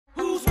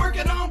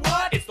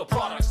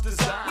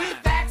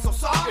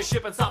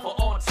shipping software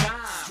on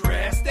time.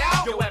 Stressed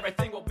out? Yo,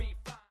 everything will be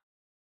fine.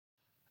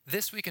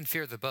 This week in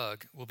Fear the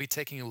Bug, we'll be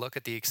taking a look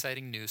at the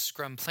exciting new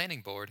Scrum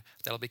Planning Board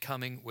that'll be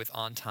coming with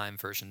OnTime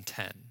version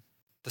 10.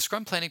 The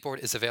Scrum Planning Board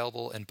is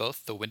available in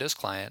both the Windows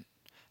client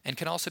and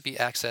can also be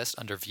accessed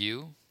under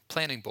View,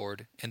 Planning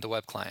Board in the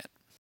web client.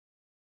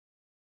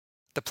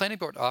 The Planning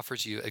Board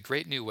offers you a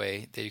great new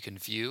way that you can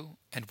view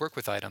and work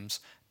with items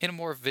in a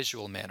more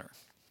visual manner.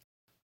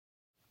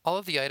 All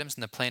of the items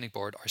in the Planning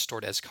Board are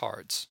stored as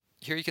cards.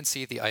 Here you can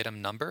see the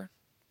item number,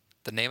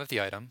 the name of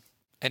the item,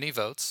 any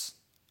votes,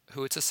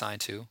 who it's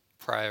assigned to,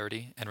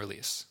 priority, and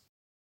release.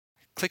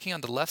 Clicking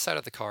on the left side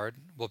of the card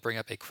will bring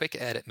up a quick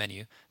edit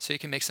menu so you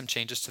can make some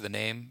changes to the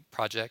name,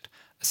 project,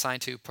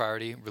 assigned to,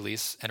 priority,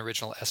 release, and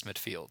original estimate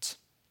fields.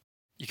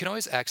 You can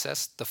always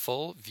access the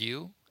full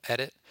view,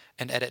 edit,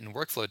 and edit and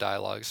workflow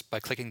dialogues by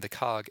clicking the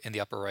cog in the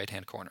upper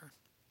right-hand corner.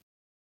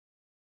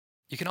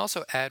 You can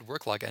also add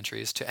work log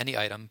entries to any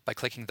item by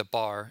clicking the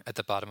bar at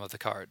the bottom of the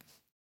card.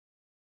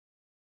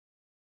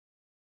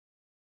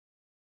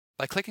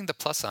 By clicking the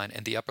plus sign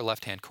in the upper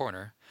left-hand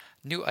corner,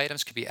 new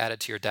items can be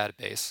added to your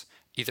database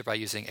either by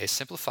using a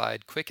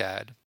simplified quick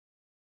add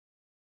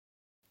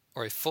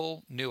or a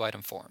full new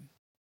item form.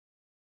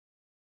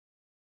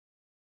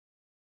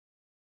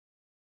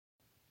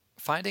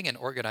 Finding and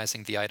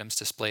organizing the items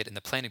displayed in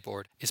the planning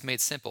board is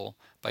made simple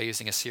by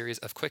using a series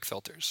of quick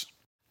filters.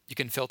 You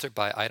can filter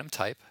by item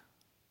type,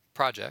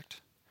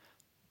 project,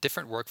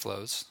 different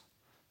workflows,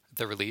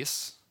 the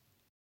release,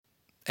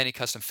 any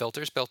custom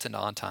filters built into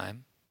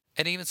OnTime,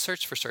 and even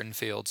search for certain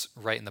fields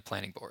right in the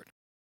planning board.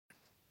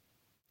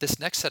 This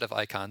next set of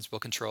icons will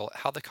control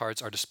how the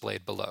cards are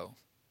displayed below.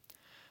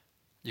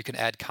 You can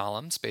add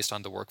columns based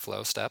on the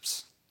workflow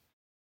steps,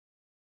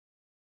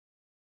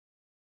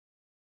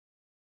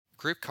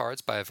 group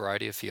cards by a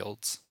variety of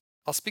fields.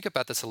 I'll speak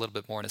about this a little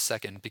bit more in a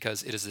second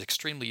because it is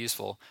extremely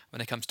useful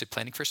when it comes to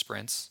planning for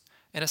sprints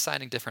and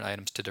assigning different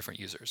items to different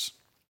users.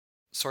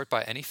 Sort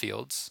by any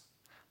fields,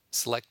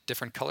 select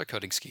different color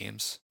coding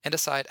schemes, and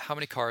decide how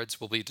many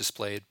cards will be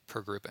displayed per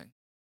grouping.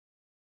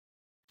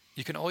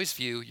 You can always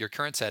view your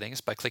current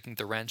settings by clicking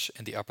the wrench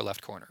in the upper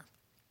left corner.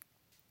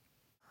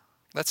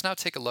 Let's now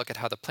take a look at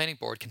how the planning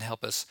board can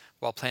help us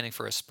while planning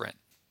for a sprint.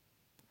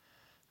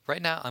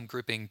 Right now I'm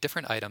grouping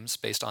different items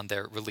based on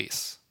their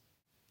release.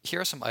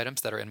 Here are some items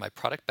that are in my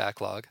product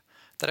backlog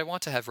that I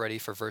want to have ready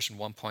for version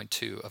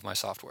 1.2 of my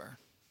software.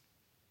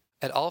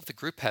 At all of the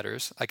group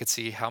headers, I could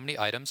see how many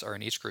items are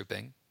in each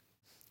grouping,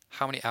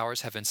 how many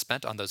hours have been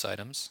spent on those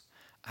items,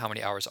 how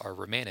many hours are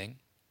remaining,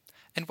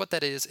 and what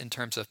that is in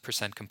terms of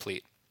percent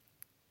complete.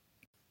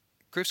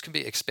 Groups can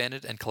be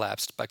expanded and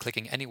collapsed by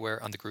clicking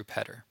anywhere on the group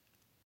header.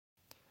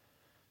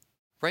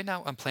 Right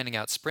now I'm planning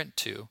out Sprint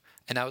 2,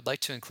 and I would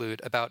like to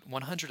include about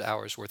 100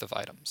 hours worth of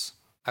items.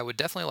 I would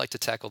definitely like to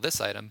tackle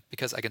this item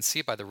because I can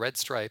see by the red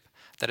stripe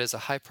that it is a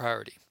high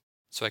priority.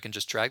 So I can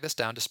just drag this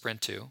down to Sprint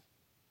 2,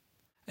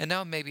 and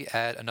now maybe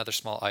add another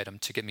small item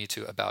to get me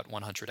to about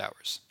 100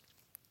 hours.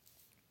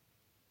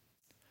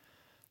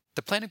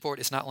 The planning board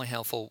is not only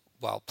helpful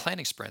while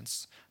planning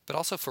sprints, but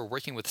also for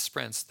working with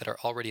sprints that are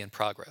already in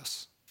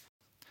progress.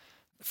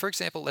 For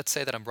example, let's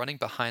say that I'm running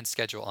behind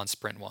schedule on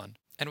Sprint 1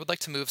 and would like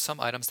to move some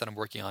items that I'm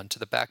working on to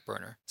the back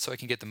burner so I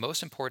can get the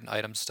most important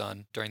items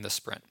done during the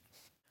sprint.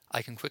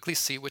 I can quickly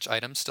see which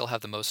items still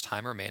have the most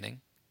time remaining,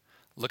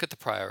 look at the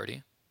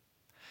priority,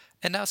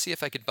 and now see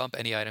if I could bump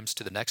any items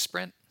to the next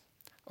sprint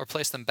or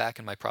place them back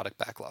in my product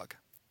backlog.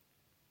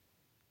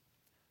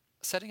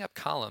 Setting up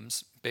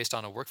columns based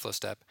on a workflow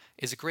step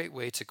is a great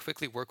way to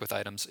quickly work with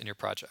items in your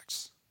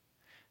projects.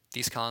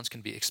 These columns can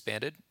be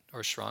expanded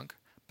or shrunk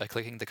by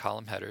clicking the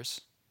column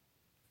headers.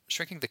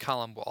 Shrinking the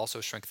column will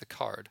also shrink the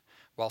card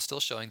while still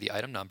showing the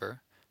item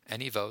number,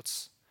 any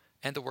votes,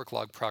 and the work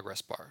log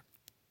progress bar.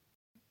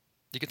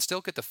 You can still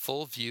get the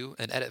full view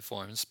and edit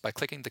forms by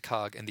clicking the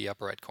cog in the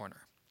upper right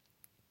corner.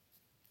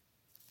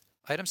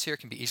 Items here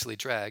can be easily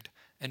dragged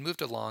and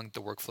moved along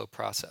the workflow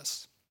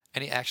process.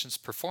 Any actions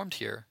performed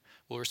here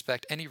will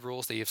respect any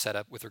rules that you've set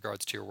up with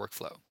regards to your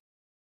workflow.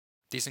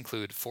 These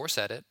include force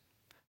edit,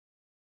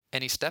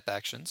 any step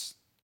actions.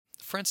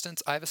 For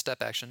instance, I have a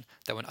step action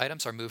that when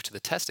items are moved to the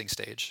testing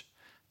stage,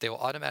 they will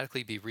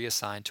automatically be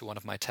reassigned to one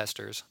of my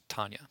testers,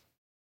 Tanya.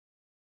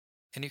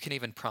 And you can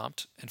even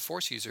prompt and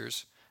force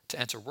users to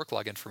enter work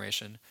log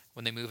information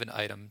when they move an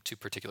item to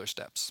particular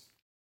steps.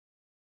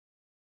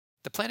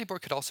 The planning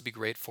board could also be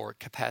great for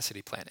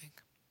capacity planning.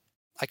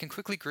 I can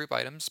quickly group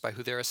items by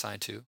who they're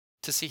assigned to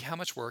see how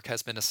much work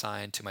has been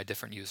assigned to my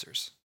different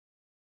users.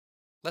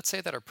 Let's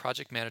say that our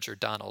project manager,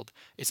 Donald,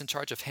 is in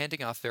charge of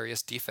handing off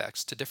various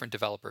defects to different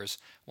developers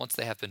once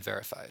they have been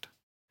verified.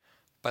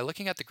 By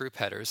looking at the group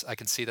headers, I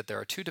can see that there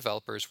are 2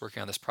 developers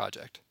working on this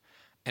project,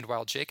 and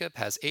while Jacob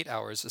has 8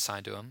 hours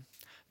assigned to him,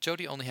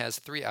 Jody only has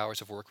 3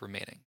 hours of work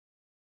remaining.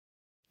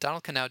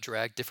 Donald can now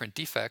drag different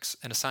defects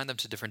and assign them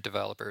to different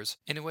developers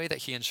in a way that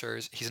he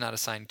ensures he's not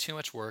assigning too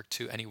much work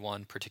to any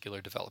one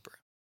particular developer.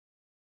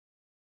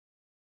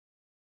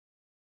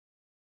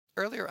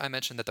 Earlier I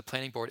mentioned that the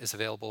planning board is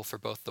available for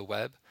both the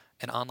web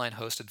and online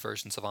hosted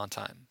versions of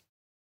OnTime.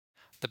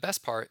 The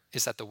best part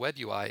is that the web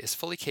UI is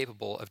fully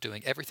capable of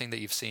doing everything that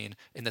you've seen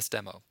in this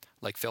demo,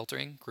 like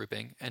filtering,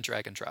 grouping, and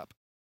drag and drop.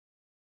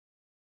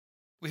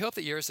 We hope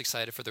that you're as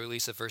excited for the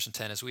release of version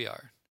 10 as we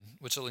are,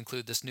 which will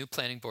include this new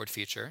planning board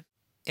feature,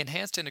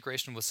 enhanced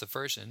integration with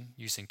Subversion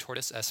using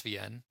Tortoise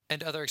SVN,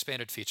 and other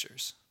expanded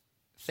features.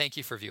 Thank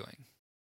you for viewing.